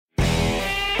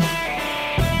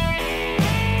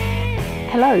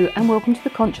Hello and welcome to the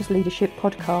Conscious Leadership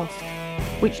Podcast,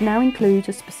 which now includes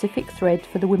a specific thread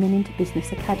for the Women into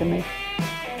Business Academy.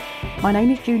 My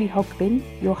name is Julie Hogbin,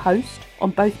 your host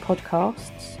on both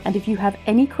podcasts, and if you have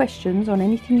any questions on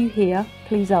anything you hear,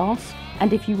 please ask,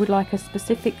 and if you would like a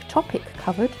specific topic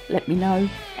covered, let me know,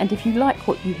 and if you like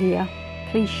what you hear,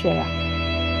 please share.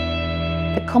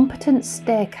 The competence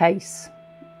staircase,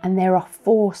 and there are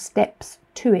 4 steps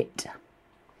to it.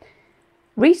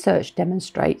 Research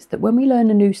demonstrates that when we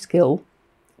learn a new skill,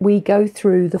 we go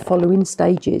through the following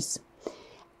stages.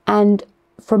 And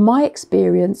from my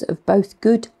experience of both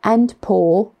good and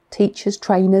poor teachers,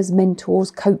 trainers,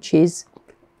 mentors, coaches,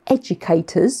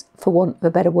 educators, for want of a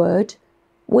better word,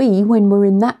 we, when we're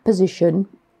in that position,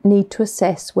 need to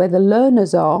assess where the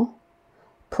learners are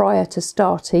prior to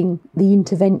starting the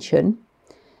intervention.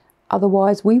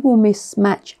 Otherwise, we will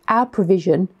mismatch our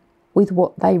provision with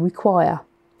what they require.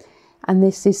 And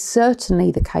this is certainly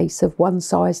the case of one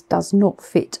size does not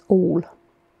fit all.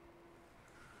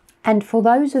 And for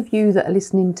those of you that are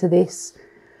listening to this,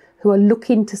 who are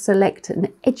looking to select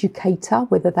an educator,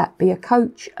 whether that be a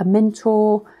coach, a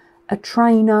mentor, a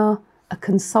trainer, a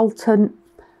consultant,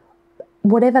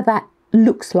 whatever that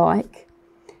looks like,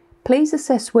 please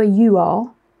assess where you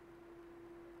are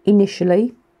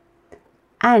initially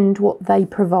and what they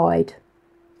provide.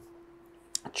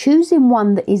 Choosing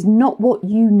one that is not what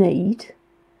you need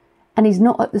and is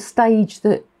not at the stage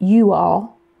that you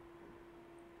are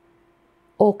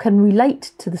or can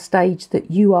relate to the stage that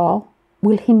you are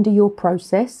will hinder your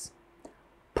process,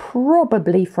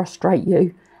 probably frustrate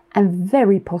you, and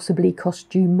very possibly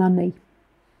cost you money.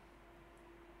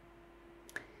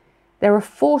 There are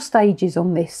 4 stages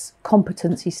on this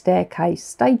competency staircase.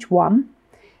 Stage 1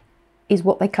 is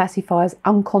what they classify as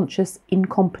unconscious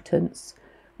incompetence,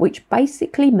 which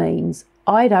basically means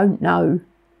I don't know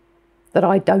that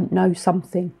I don't know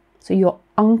something. So you're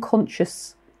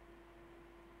unconscious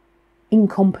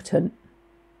incompetent.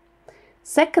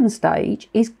 Second stage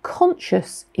is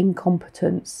conscious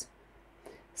incompetence.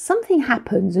 Something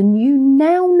happens and you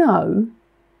now know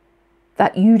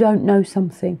that you don't know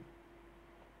something.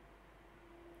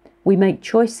 We make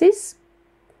choices.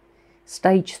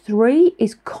 Stage 3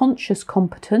 is conscious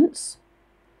competence.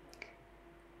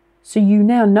 So you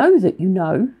now know that you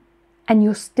know, and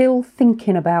you're still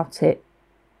thinking about it.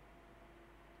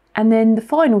 And then the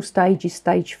final stage is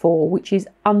stage 4, which is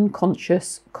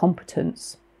unconscious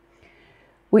competence,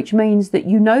 which means that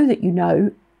you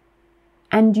know,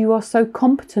 and you are so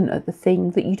competent at the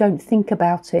thing that you don't think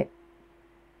about it.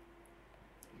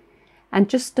 And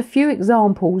just a few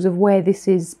examples of where this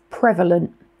is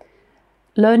prevalent: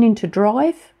 learning to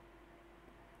drive,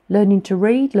 learning to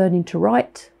read, learning to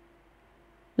write,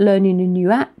 learning a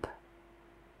new app,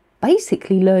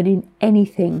 basically learning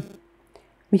anything,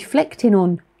 reflecting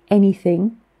on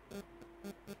anything,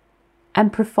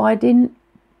 and providing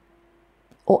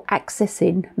or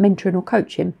accessing mentoring or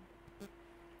coaching.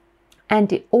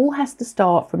 And it all has to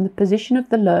start from the position of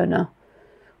the learner,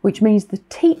 which means the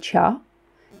teacher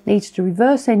needs to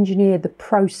reverse engineer the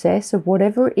process of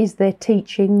whatever it is they're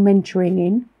teaching, mentoring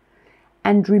in,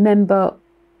 and remember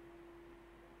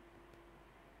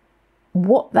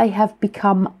what they have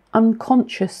become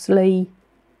unconsciously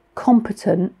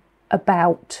competent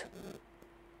about.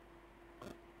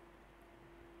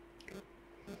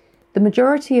 The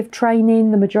majority of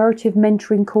training, the majority of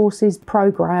mentoring courses,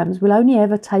 programs will only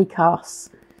ever take us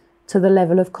to the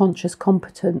level of conscious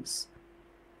competence,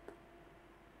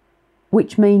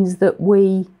 which means that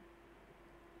we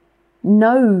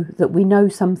know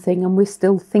something and we're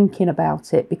still thinking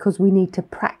about it because we need to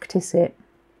practice it.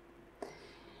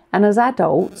 And as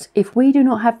adults, if we do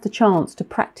not have the chance to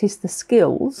practice the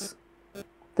skills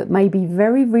that may be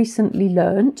very recently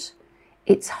learnt,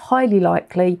 it's highly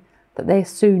likely that they're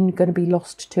soon going to be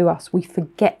lost to us. We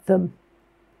forget them.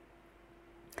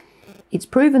 It's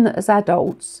proven that as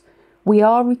adults, we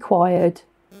are required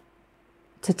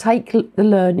to take the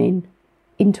learning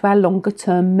into our longer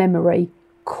term memory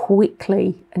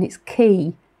quickly, and it's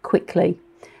key quickly.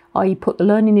 I.e. put the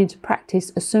learning into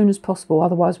practice as soon as possible,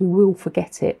 otherwise we will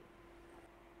forget it.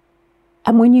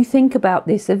 And when you think about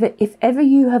this, if ever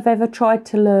you have ever tried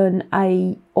to learn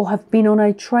or have been on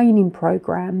a training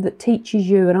program that teaches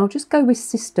you, and I'll just go with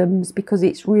systems because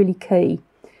it's really key.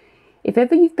 If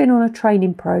ever you've been on a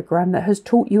training program that has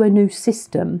taught you a new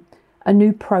system, a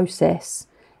new process,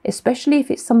 especially if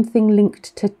it's something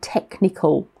linked to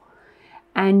technical,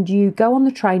 and you go on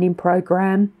the training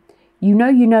program, you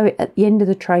know it at the end of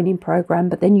the training program,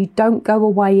 but then you don't go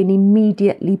away and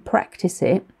immediately practice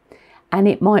it. And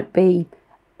it might be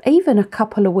even a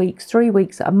couple of weeks, 3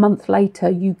 weeks, a month later,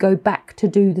 you go back to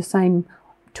do the same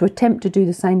to attempt to do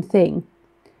the same thing,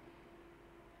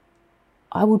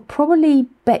 I would probably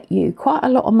bet you quite a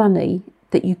lot of money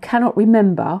that you cannot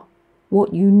remember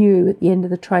what you knew at the end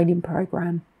of the training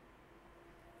program.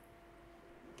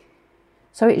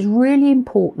 So it's really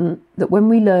important that when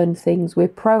we learn things, we're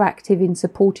proactive in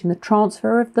supporting the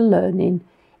transfer of the learning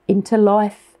into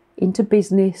life, into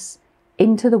business,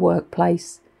 into the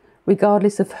workplace,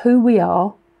 regardless of who we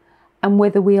are and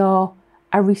whether we are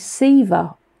a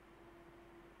receiver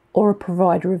or a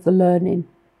provider of the learning.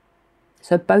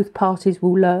 So both parties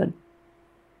will learn.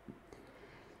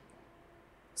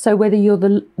 So whether you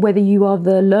are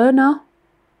the learner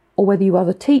or whether you are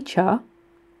the teacher,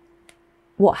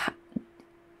 what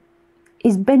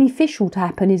is beneficial to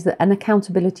happen is that an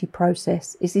accountability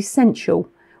process is essential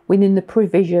within the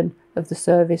provision of the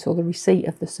service or the receipt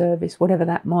of the service, whatever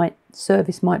that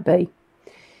service might be.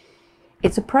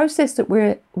 It's a process that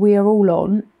we are all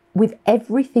on with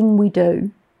everything we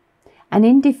do, and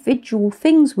individual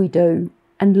things we do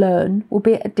and learn will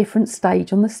be at a different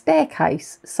stage on the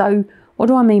staircase. So what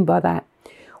do I mean by that?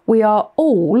 We are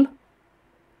all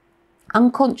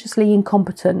unconsciously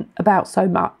incompetent about so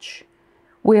much.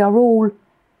 We are all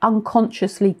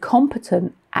unconsciously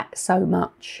competent at so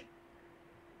much.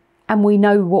 And we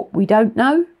know what we don't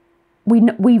know.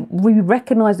 We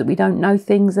recognise that we don't know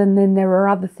things, and then there are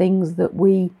other things that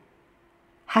we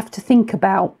have to think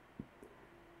about,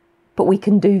 but we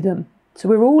can do them. So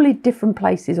we're all in different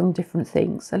places on different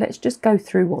things. So let's just go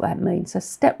through what that means. So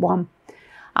step 1,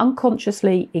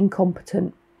 unconsciously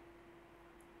incompetent.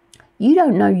 You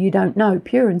don't know,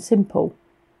 pure and simple.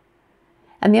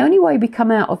 And the only way we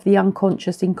come out of the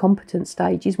unconscious incompetent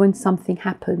stage is when something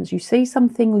happens. You see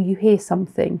something or you hear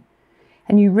something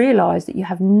and you realise that you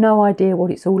have no idea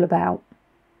what it's all about.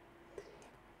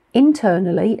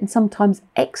 Internally and sometimes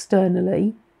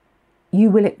externally, you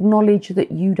will acknowledge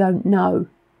that you don't know.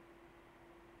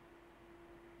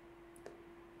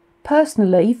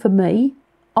 Personally, for me,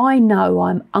 I know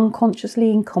I'm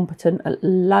unconsciously incompetent at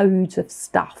loads of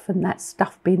stuff, and that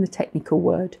stuff being the technical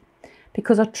word,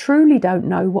 because I truly don't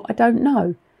know what I don't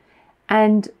know.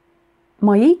 And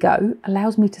my ego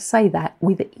allows me to say that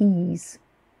with ease.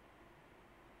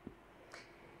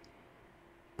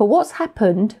 But what's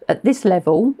happened at this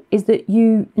level is that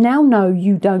you now know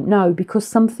you don't know because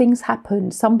something's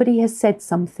happened. Somebody has said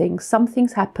something,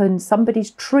 something's happened,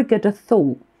 somebody's triggered a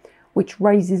thought which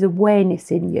raises awareness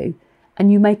in you,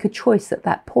 and you make a choice at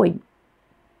that point.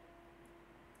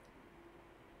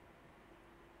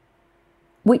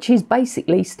 Which is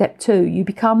basically step 2. You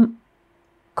become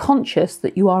conscious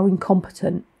that you are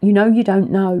incompetent. You know you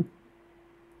don't know.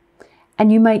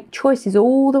 And you make choices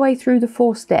all the way through the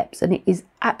 4 steps, and it is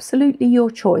absolutely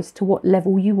your choice to what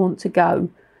level you want to go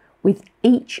with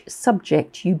each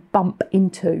subject you bump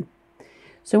into.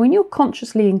 So when you're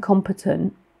consciously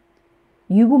incompetent,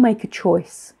 you will make a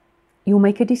choice. You'll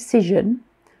make a decision,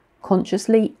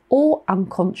 consciously or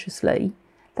unconsciously,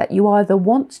 that you either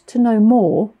want to know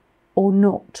more or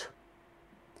not.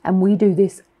 And we do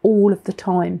this all of the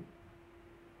time.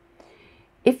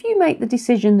 If you make the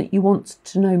decision that you want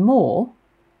to know more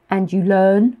and you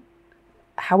learn,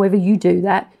 however you do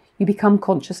that, you become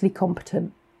consciously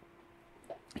competent.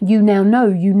 You now know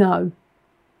you know.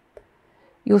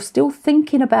 You're still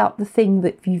thinking about the thing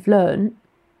that you've learned,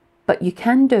 but you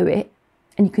can do it,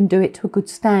 and you can do it to a good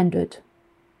standard.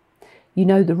 You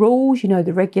know the rules, you know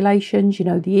the regulations, you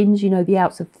know the ins, you know the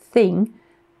outs of the thing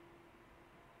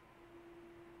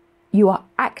you are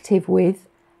active with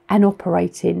and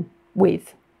operating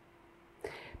with.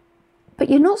 But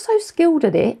you're not so skilled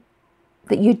at it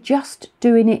that you're just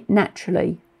doing it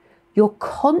naturally. You're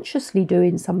consciously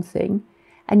doing something,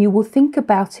 and you will think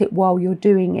about it while you're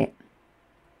doing it.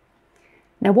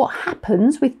 Now, what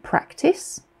happens with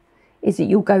practice is that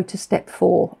you'll go to step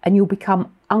 4 and you'll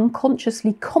become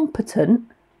unconsciously competent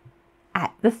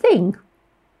at the thing.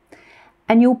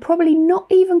 And you'll probably not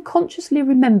even consciously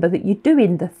remember that you're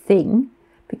doing the thing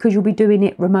because you'll be doing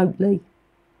it remotely.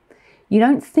 You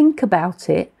don't think about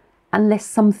it unless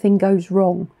something goes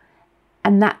wrong,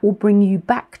 and that will bring you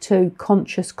back to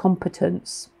conscious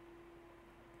competence.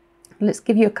 Let's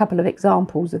give you a couple of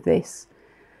examples of this.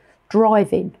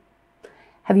 Driving.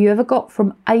 Have you ever got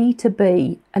from A to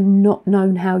B and not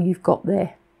known how you've got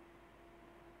there?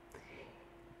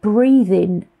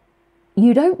 Breathing.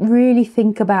 You don't really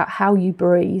think about how you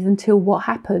breathe until what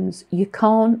happens. You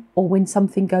can't, or when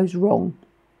something goes wrong.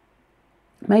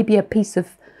 Maybe a piece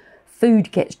of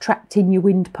food gets trapped in your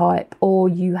windpipe, or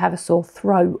you have a sore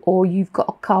throat, or you've got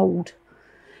a cold.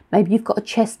 Maybe you've got a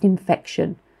chest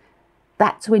infection.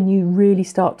 That's when you really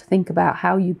start to think about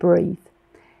how you breathe.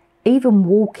 Even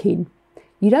walking.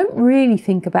 You don't really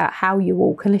think about how you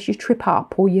walk unless you trip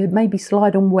up or you maybe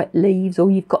slide on wet leaves or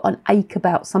you've got an ache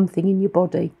about something in your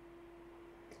body.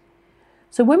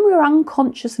 So when we're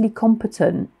unconsciously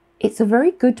competent, it's a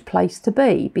very good place to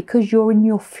be because you're in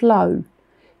your flow.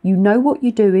 You know what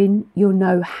you're doing, you'll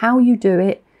know how you do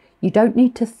it, you don't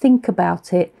need to think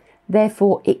about it,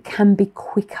 therefore it can be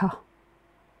quicker.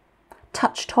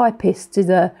 Touch Typist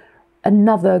is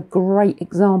another great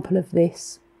example of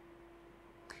this.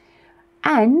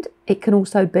 And it can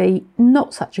also be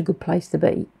not such a good place to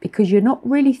be because you're not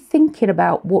really thinking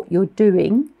about what you're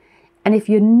doing. And if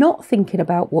you're not thinking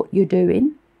about what you're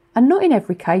doing, and not in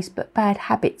every case, but bad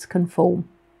habits can form.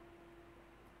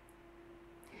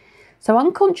 So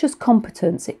unconscious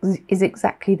competence is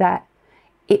exactly that.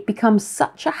 It becomes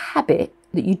such a habit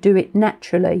that you do it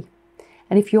naturally.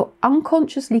 And if you're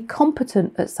unconsciously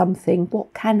competent at something,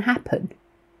 what can happen?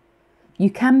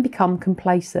 You can become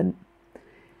complacent.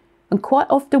 And quite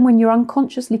often when you're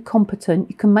unconsciously competent,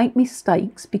 you can make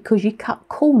mistakes because you cut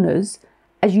corners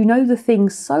as you know the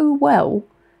things so well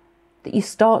that you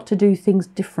start to do things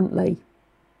differently.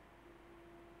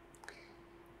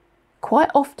 Quite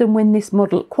often when this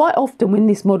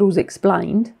model's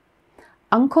explained,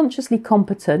 unconsciously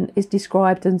competent is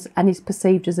described as and is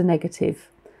perceived as a negative,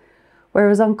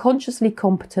 whereas unconsciously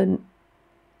competent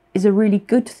is a really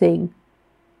good thing.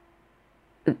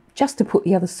 Just to put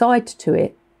the other side to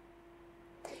it,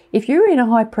 if you're in a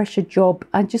high pressure job,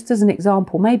 and just as an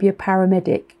example, maybe a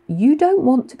paramedic, you don't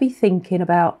want to be thinking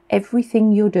about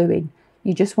everything you're doing.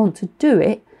 You just want to do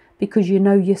it because you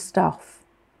know your stuff.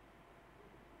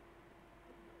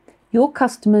 Your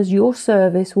customers, your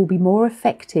service will be more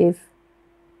effective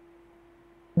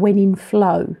when in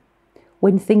flow,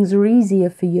 when things are easier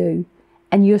for you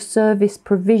and your service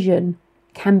provision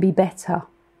can be better.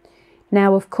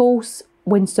 Now, of course,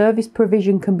 when service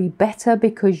provision can be better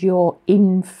because you're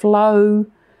in flow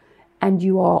and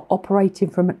you are operating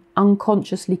from an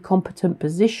unconsciously competent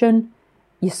position,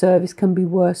 your service can be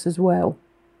worse as well.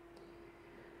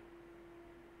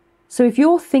 So if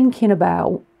you're thinking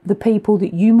about the people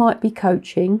that you might be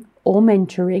coaching or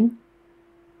mentoring,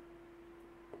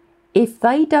 if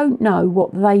they don't know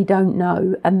what they don't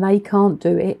know and they can't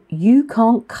do it, you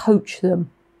can't coach them.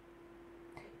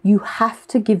 You have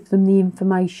to give them the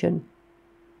information.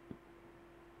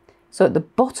 So at the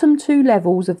bottom two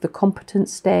levels of the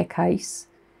competence staircase,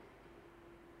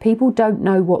 people don't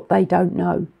know what they don't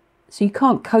know. So you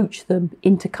can't coach them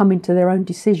into coming to their own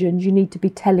decisions. You need to be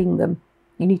telling them.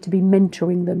 You need to be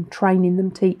mentoring them, training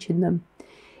them, teaching them.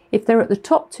 If they're at the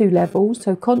top two levels,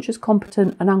 so conscious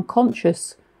competent and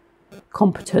unconscious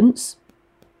competence,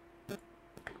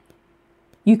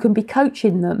 you can be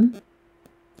coaching them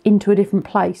into a different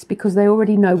place because they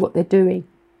already know what they're doing.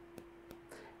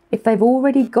 If they've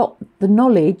already got the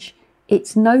knowledge,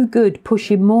 it's no good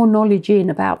pushing more knowledge in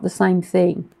about the same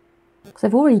thing because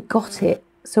they've already got it.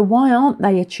 So why aren't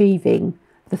they achieving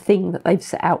the thing that they've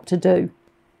set out to do?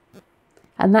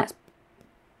 And that's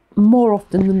more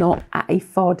often than not at a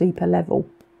far deeper level.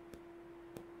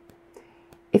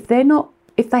 If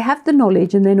they have the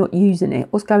knowledge and they're not using it,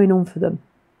 what's going on for them?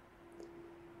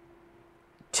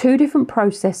 Two different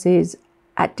processes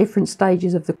at different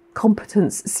stages of the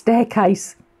competence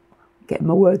staircase. Getting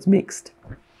my words mixed.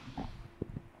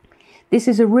 This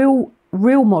is a real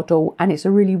model, and it's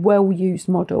a really well used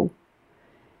model.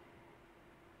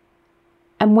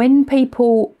 And when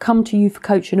people come to you for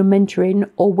coaching and mentoring,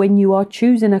 or when you are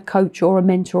choosing a coach or a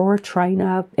mentor or a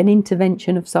trainer, an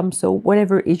intervention of some sort,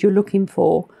 whatever it is you're looking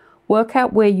for, work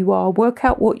out where you are, work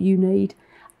out what you need,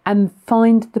 and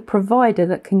find the provider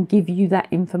that can give you that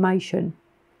information.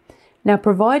 Now,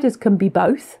 providers can be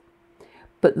both,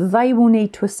 but they will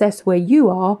need to assess where you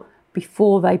are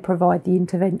before they provide the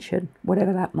intervention,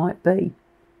 whatever that might be.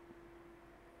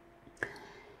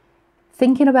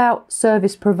 Thinking about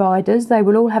service providers, they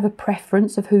will all have a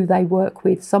preference of who they work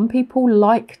with. Some people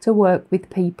like to work with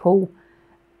people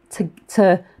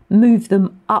to move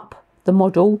them up the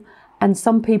model, and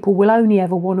some people will only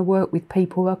ever want to work with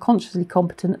people who are consciously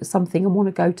competent at something and want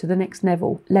to go to the next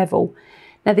level.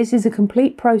 Now, this is a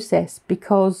complete process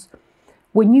because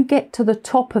when you get to the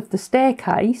top of the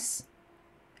staircase,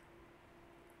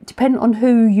 depending on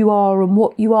who you are and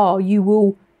what you are, you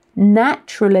will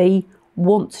naturally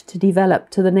want to develop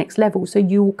to the next level. So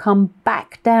you will come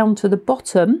back down to the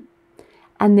bottom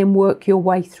and then work your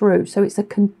way through. So it's a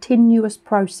continuous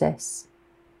process.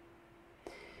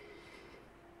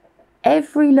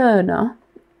 Every learner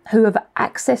who have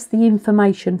accessed the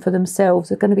information for themselves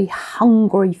are going to be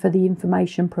hungry for the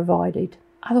information provided.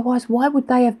 Otherwise, why would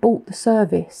they have bought the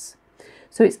service?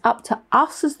 So it's up to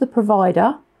us as the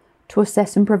provider to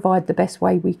assess and provide the best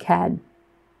way we can.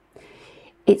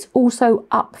 It's also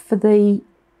up for the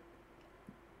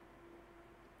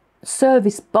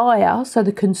service buyer, so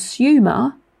the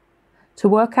consumer, to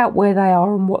work out where they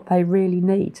are and what they really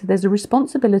need. So there's a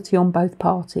responsibility on both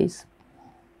parties.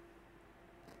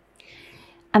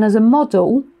 And as a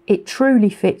model, it truly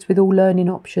fits with all learning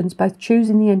options, both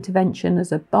choosing the intervention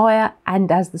as a buyer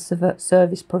and as the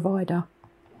service provider.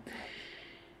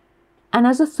 And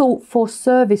as a thought for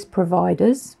service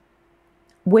providers,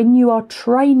 when you are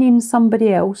training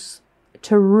somebody else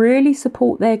to really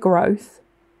support their growth,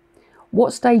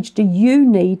 what stage do you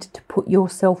need to put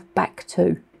yourself back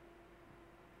to?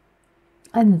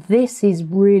 And this is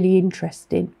really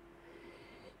interesting.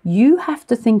 You have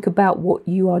to think about what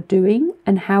you are doing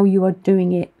and how you are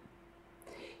doing it.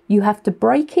 You have to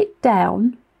break it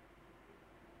down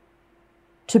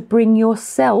to bring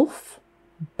yourself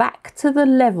back to the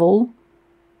level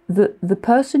that the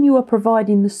person you are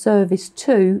providing the service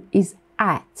to is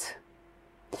at.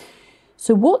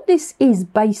 So what this is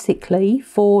basically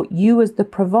for you as the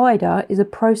provider is a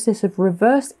process of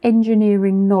reverse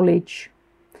engineering knowledge.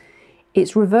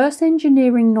 It's reverse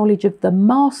engineering knowledge of the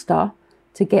master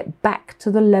to get back to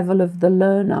the level of the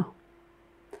learner,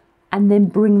 and then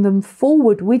bring them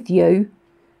forward with you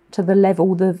to the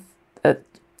level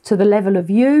of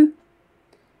you.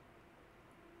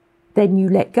 Then you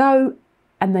let go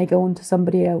and they go on to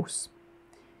somebody else.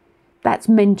 That's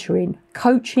mentoring.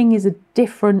 Coaching is a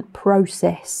different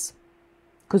process,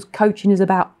 because coaching is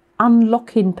about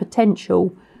unlocking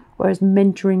potential, whereas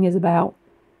mentoring is about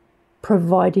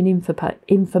providing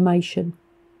information.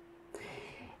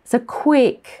 It's a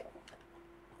quick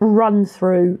run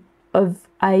through of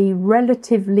a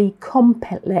relatively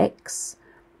complex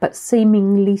but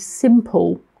seemingly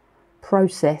simple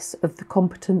process of the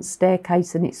competence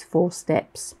staircase and its 4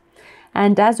 steps.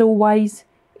 And as always,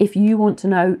 if you want to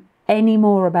know any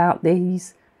more about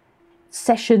these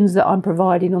sessions that I'm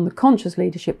providing on the Conscious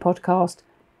Leadership podcast,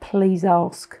 please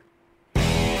ask.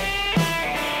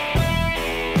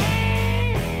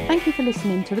 Thank you for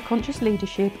listening to the Conscious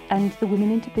Leadership and the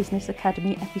Women into Business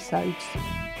Academy episodes.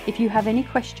 If you have any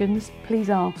questions, please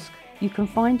ask. You can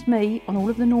find me on all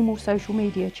of the normal social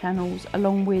media channels,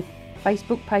 along with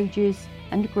Facebook pages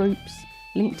and groups,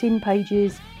 LinkedIn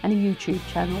pages and a YouTube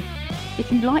channel.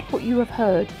 If you like what you have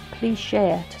heard, please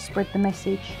share to spread the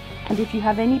message. And if you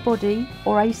have anybody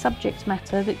or a subject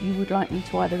matter that you would like me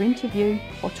to either interview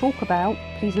or talk about,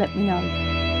 please let me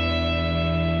know.